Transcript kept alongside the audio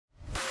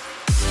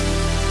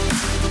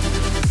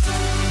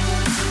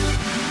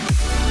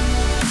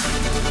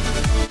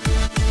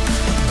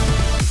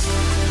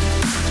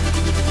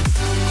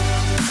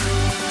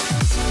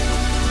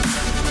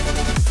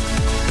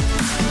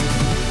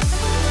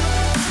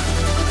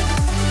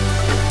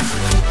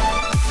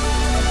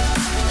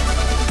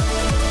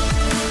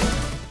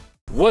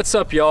What's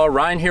up, y'all?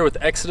 Ryan here with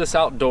Exodus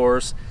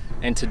Outdoors,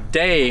 and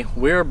today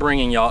we're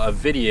bringing y'all a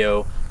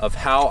video of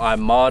how I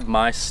mod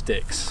my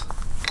sticks.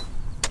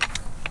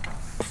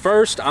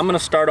 First, I'm going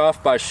to start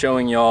off by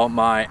showing y'all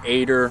my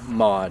AIDER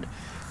mod.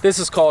 This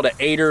is called an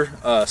AIDER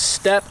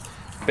step.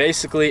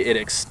 Basically, it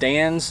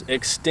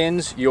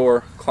extends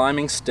your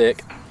climbing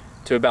stick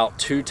to about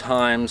 2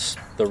 times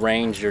the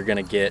range you're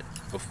going to get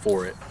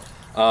before it.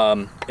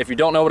 If you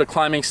don't know what a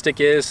climbing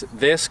stick is,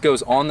 this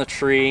goes on the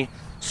tree,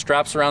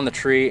 straps around the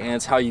tree, and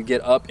it's how you get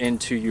up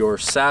into your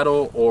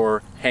saddle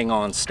or hang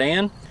on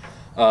stand.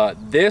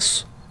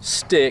 This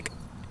stick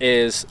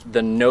is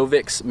the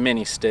Novix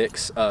mini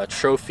sticks.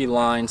 Trophy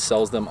Line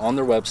sells them on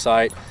their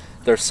website.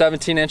 They're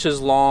 17 inches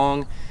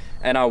long,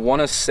 and I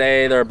want to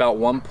say they're about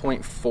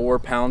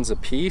 1.4 pounds a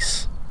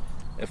piece,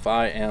 if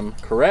I am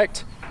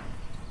correct.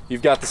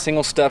 You've got the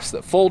single steps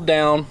that fold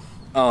down.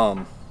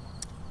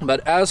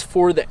 But as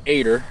for the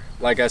AIDER,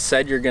 like I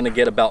said, you're going to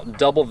get about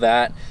double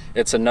that.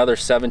 It's another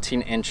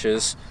 17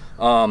 inches.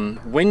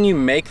 When you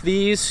make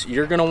these,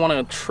 you're going to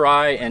want to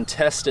try and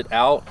test it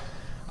out.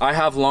 I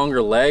have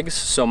longer legs,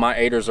 so my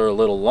AIDERs are a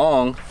little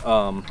long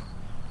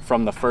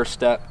from the first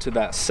step to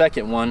that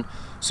second one.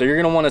 So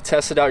you're going to want to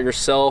test it out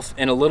yourself.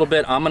 In a little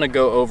bit, I'm going to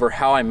go over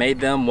how I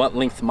made them, what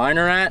length mine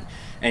are at,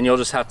 and you'll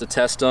just have to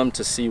test them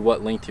to see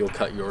what length you'll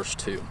cut yours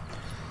to.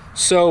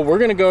 So we're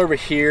going to go over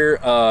here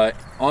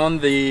on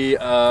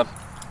the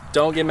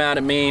don't get mad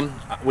at me,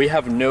 we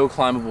have no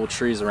climbable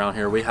trees around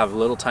here. We have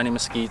little tiny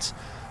mesquites,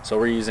 so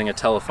we're using a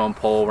telephone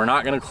pole. We're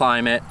not going to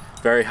climb it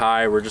very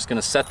high. We're just going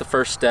to set the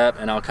first step,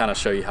 and I'll kind of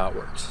show you how it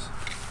works.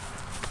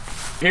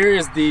 Here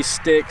is the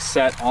stick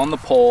set on the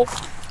pole.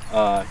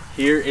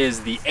 Here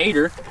is the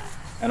AIDER,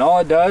 and all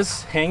it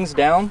does, hangs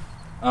down.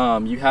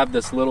 You have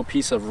this little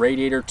piece of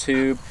radiator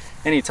tube,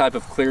 any type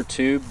of clear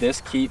tube.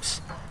 This keeps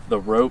the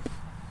rope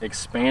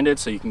expanded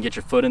so you can get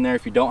your foot in there.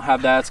 If you don't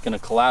have that, it's going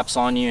to collapse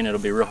on you and it'll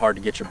be real hard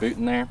to get your boot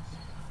in there.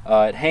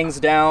 It hangs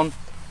down.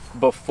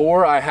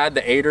 Before I had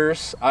the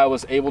AIDERs, I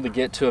was able to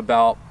get to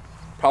about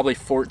probably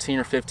 14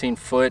 or 15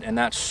 foot, and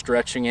that's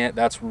stretching it.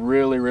 That's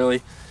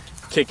really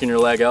kicking your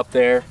leg up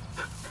there,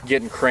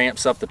 getting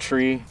cramps up the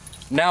tree.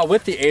 Now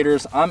with the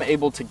AIDERs, I'm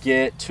able to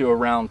get to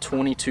around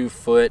 22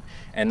 foot,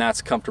 and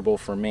that's comfortable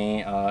for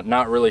me.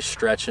 Not really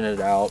stretching it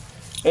out.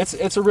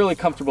 It's a really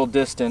comfortable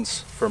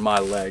distance for my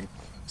leg.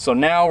 So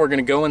now we're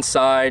gonna go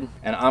inside,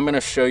 and I'm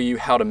gonna show you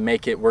how to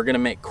make it. We're gonna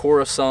make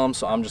Cora some,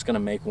 so I'm just gonna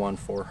make one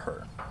for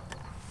her.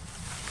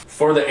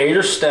 For the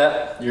AIDER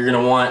step, you're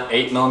gonna want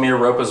 8mm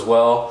rope as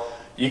well.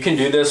 You can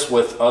do this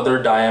with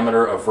other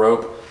diameter of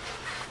rope.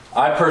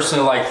 I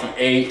personally like the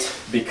 8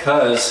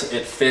 because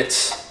it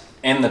fits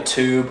in the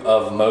tube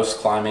of most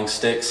climbing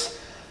sticks.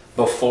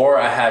 Before,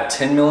 I had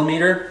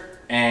 10mm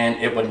and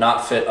it would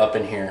not fit up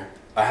in here.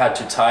 I had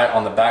to tie it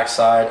on the back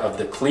side of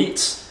the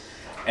cleats,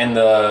 and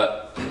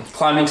the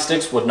climbing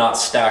sticks would not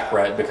stack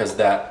right because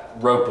that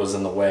rope was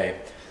in the way.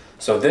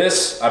 So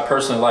this, I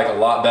personally like a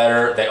lot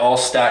better. They all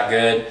stack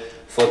good.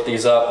 Flip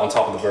these up on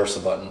top of the Versa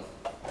button.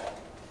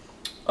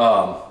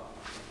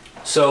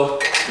 So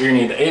you're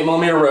gonna need the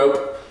 8mm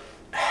rope,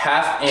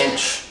 1/2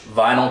 inch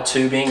vinyl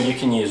tubing. You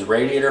can use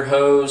radiator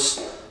hose,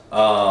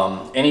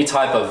 any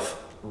type of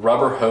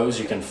rubber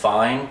hose you can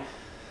find.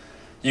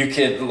 You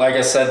could, like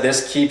I said,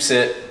 this keeps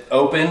it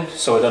open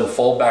so it doesn't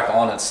fold back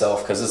on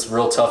itself, because it's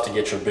real tough to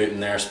get your boot in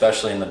there,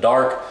 especially in the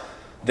dark.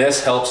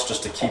 This helps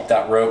just to keep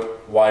that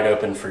rope wide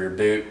open for your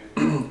boot.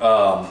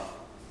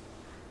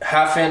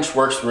 1/2 inch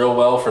works real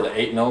well for the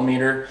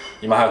 8mm.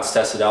 You might have to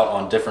test it out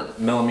on different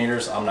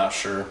millimeters. I'm not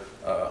sure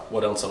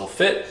what else it'll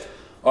fit.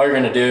 All you're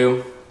gonna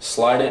do,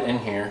 slide it in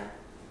here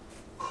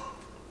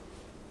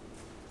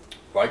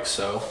like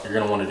so. You're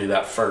gonna want to do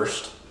that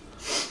first.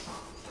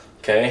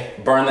 Okay,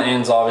 burn the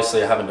ends.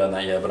 Obviously I haven't done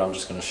that yet, but I'm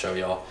just going to show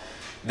y'all.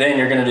 Then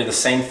you're going to do the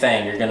same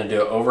thing. You're going to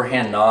do an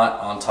overhand knot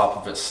on top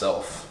of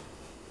itself,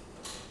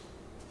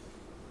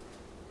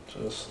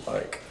 just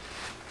like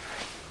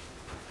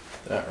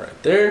that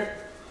right there.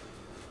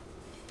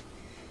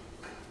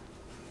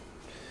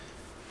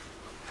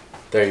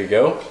 There you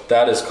go.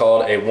 That is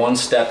called a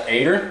one-step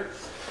AIDER.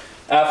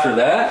 After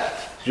that,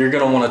 you're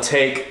going to want to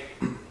take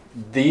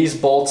these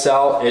bolts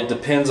out. It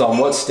depends on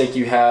what stick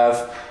you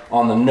have.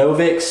 On the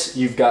Novix,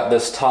 you've got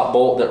this top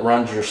bolt that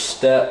runs your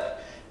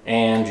step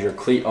and your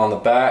cleat on the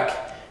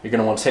back. You're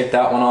gonna want to take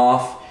that one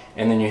off,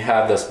 and then you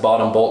have this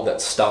bottom bolt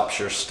that stops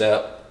your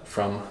step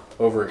from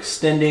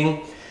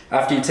overextending.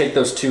 After you take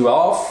those two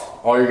off,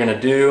 all you're gonna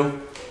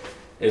do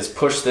is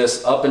push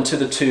this up into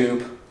the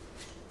tube,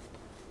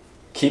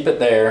 keep it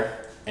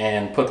there,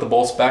 and put the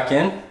bolts back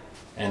in.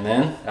 And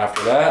then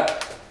after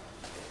that,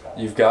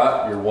 you've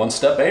got your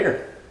one-step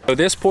AIDER. So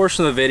this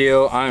portion of the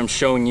video, I am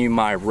showing you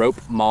my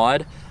rope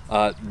mod.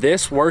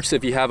 This works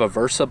if you have a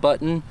Versa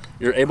button.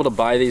 You're able to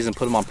buy these and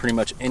put them on pretty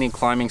much any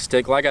climbing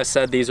stick. Like I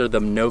said, these are the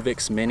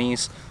Novix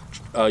minis.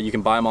 You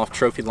can buy them off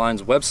Trophy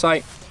Line's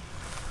website.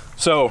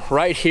 So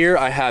right here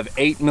I have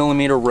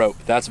 8mm rope.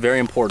 That's very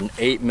important,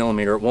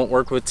 8mm. It won't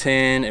work with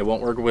 10, it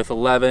won't work with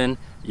 11.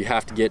 You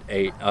have to get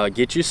 8.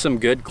 Get you some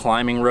good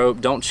climbing rope.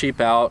 Don't cheap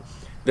out.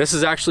 This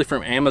is actually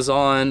from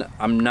Amazon.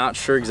 I'm not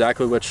sure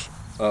exactly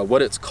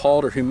what it's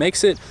called or who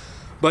makes it,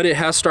 but it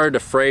has started to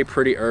fray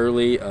pretty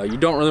early. You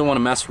don't really want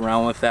to mess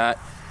around with that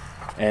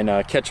and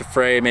catch a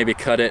fray, maybe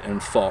cut it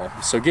and fall.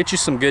 So get you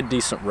some good,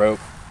 decent rope.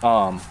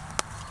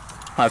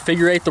 I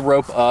figure eight the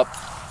rope up.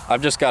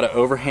 I've just got an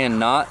overhand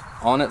knot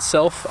on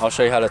itself. I'll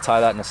show you how to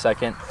tie that in a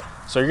second.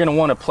 So you're gonna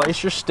wanna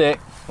place your stick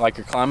like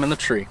you're climbing the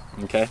tree,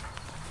 okay?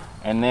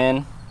 And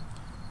then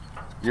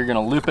you're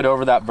gonna loop it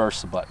over that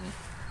Versa button.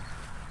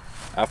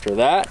 After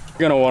that,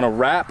 you're gonna wanna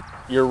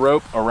wrap your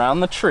rope around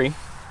the tree,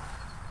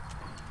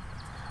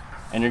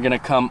 and you're gonna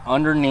come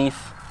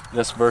underneath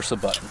this Versa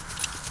button,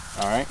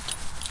 all right?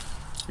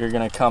 You're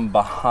gonna come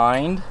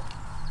behind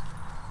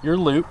your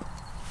loop,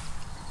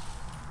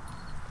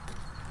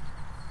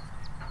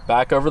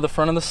 back over the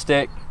front of the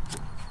stick,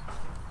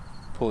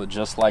 pull it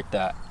just like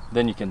that.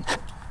 Then you can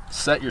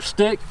set your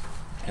stick,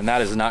 and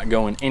that is not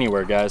going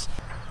anywhere, guys.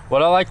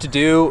 What I like to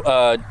do,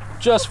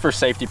 just for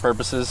safety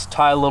purposes,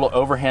 tie a little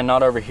overhand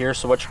knot over here.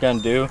 So what you're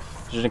gonna do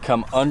is you're gonna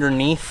come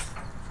underneath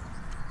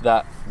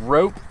that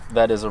rope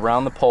that is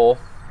around the pole,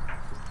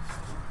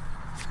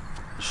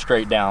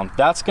 straight down.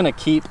 That's gonna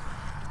keep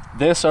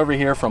this over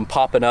here from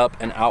popping up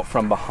and out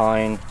from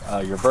behind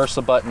your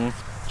Versa button.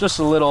 Just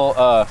a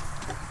little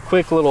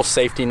quick little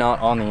safety knot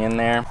on the end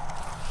there.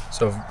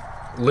 So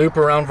loop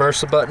around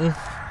Versa button,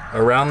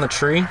 around the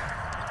tree,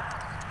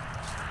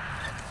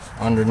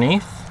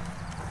 underneath,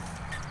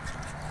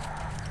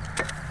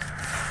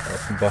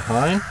 up and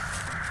behind,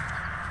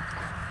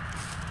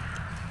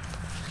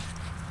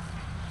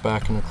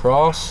 back and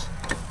across,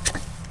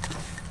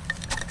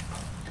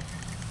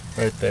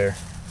 right there.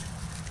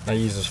 That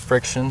uses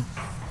friction,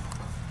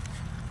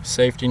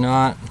 safety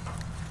knot,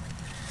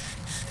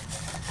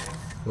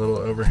 little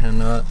overhand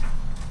knot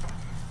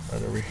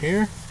right over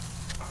here,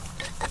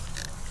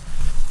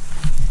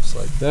 just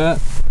like that.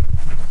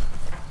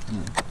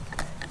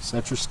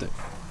 Set your stick.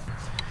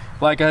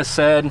 Like I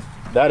said,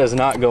 that is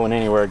not going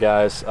anywhere,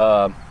 guys.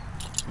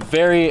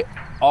 Very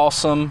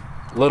awesome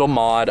little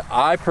mod.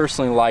 I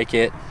personally like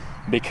it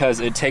because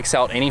it takes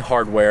out any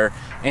hardware,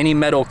 any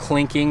metal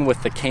clinking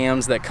with the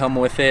cams that come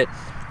with it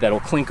that'll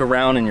clink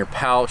around in your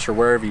pouch or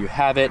wherever you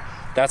have it.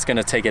 That's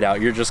gonna take it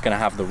out. You're just gonna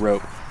have the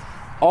rope.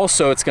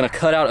 Also, it's gonna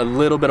cut out a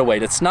little bit of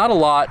weight. It's not a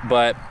lot,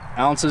 but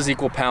ounces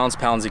equal pounds,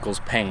 pounds equals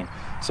pain.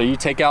 So you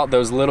take out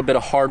those little bit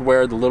of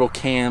hardware, the little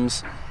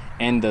cams,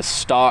 and the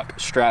stock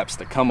straps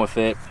that come with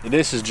it.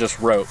 This is just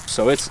rope,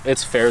 so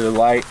it's fairly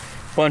light,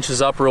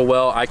 bunches up real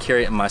well. I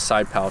carry it in my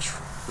side pouch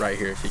right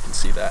here, if you can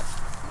see that.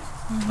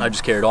 I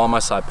just carry it all in my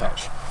side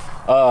pouch.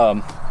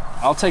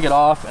 I'll take it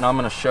off and I'm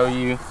gonna show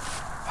you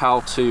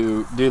how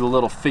to do the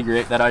little figure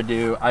eight that I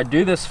do. I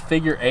do this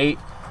figure eight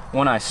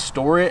when I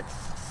store it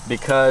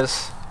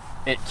because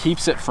it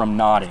keeps it from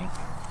knotting.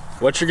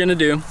 What you're gonna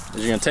do is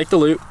you're gonna take the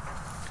loop,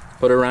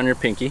 put it around your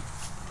pinky.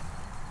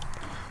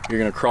 You're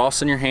gonna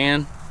cross in your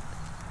hand,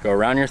 go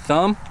around your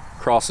thumb,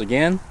 cross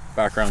again,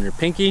 back around your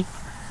pinky,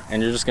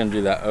 and you're just gonna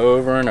do that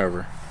over and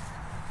over.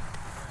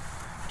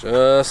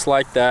 Just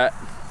like that.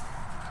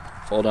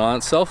 Fold on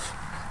itself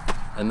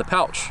in the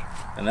pouch,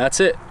 and that's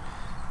it.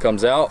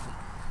 Comes out.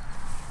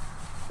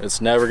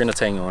 It's never gonna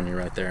tangle on you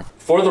right there.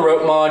 For the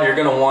rope mod, you're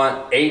gonna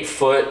want 8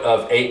 foot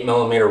of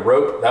 8mm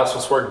rope. That's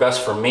what's worked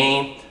best for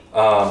me.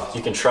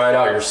 You can try it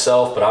out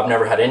yourself, but I've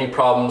never had any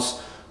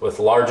problems with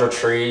larger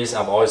trees.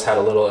 I've always had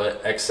a little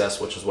excess,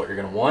 which is what you're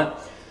gonna want.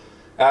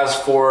 As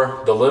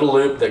for the little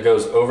loop that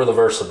goes over the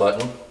Versa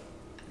button,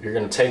 you're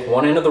gonna take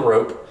one end of the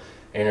rope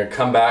and you're gonna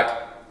come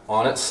back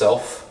on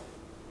itself,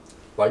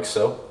 like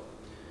so.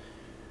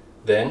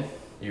 Then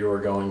you are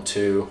going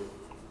to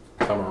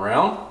come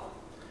around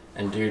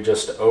and do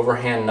just an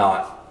overhand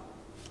knot.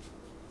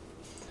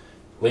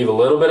 Leave a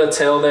little bit of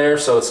tail there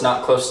so it's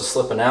not close to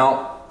slipping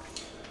out.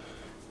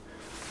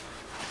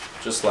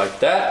 Just like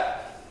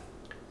that.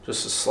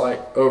 Just a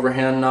slight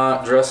overhand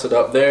knot, dress it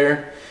up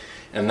there,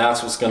 and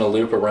that's what's gonna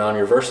loop around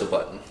your Versa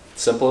button.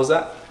 Simple as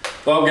that.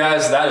 Well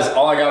guys, that is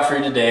all I got for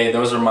you today.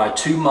 Those are my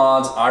 2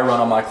 mods I run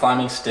on my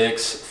climbing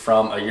sticks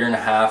from a 1.5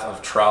 years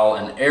of trial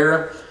and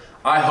error.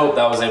 I hope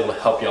that was able to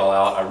help y'all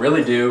out. I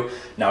really do.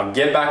 Now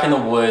get back in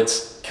the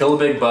woods, kill a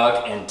big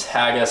buck, and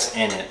tag us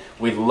in it.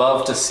 We'd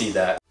love to see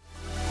that.